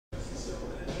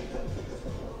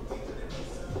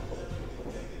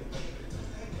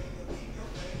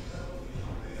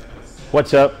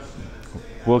What's up,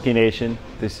 Wilky Nation?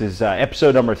 This is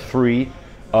episode number 3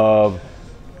 of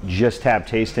Just Tap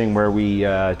Tasting, where we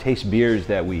taste beers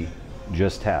that we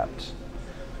just tapped.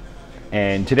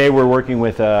 And today we're working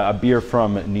with a beer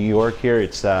from New York here.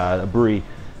 It's a brewery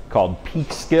called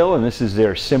Peekskill, and this is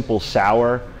their Simple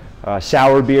Sour.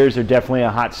 Sour beers are definitely a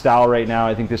hot style right now.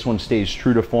 I think this one stays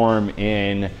true to form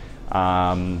in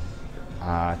the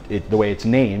way it's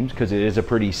named, because it is a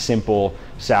pretty simple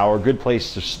sour. Good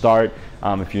place to start.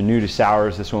 If you're new to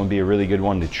sours, this one would be a really good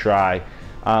one to try.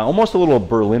 Almost a little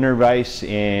Berliner Weiss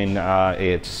in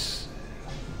its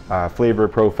flavor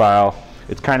profile.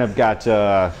 It's kind of got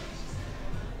a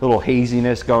little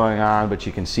haziness going on, but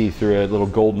you can see through it, a little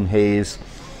golden haze.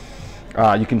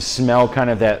 You can smell kind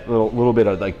of that little bit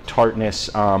of like tartness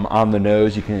on the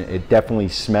nose. It definitely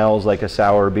smells like a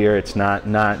sour beer. It's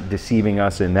not deceiving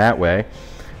us in that way.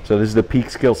 So this is the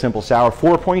Peekskill Simple Sour,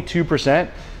 4.2%.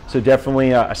 So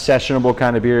definitely a sessionable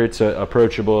kind of beer. It's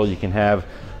approachable. You can have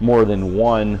more than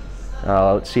one.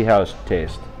 Let's see how it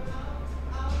tastes.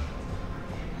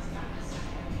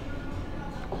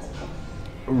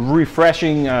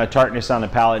 Refreshing tartness on the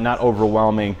palate, not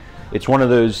overwhelming. It's one of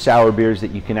those sour beers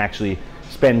that you can actually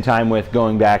spend time with,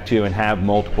 going back to, and have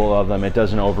multiple of them. It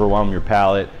doesn't overwhelm your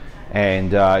palate,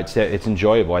 and it's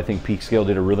enjoyable. I think Peekskill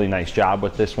did a really nice job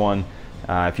with this one.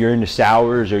 If you're into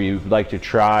sours or you'd like to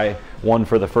try one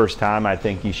for the first time, I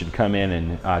think you should come in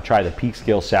and try the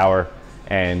Peekskill Sour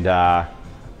and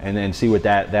then see what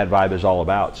that vibe is all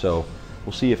about. So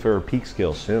we'll see you for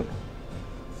Peekskill soon.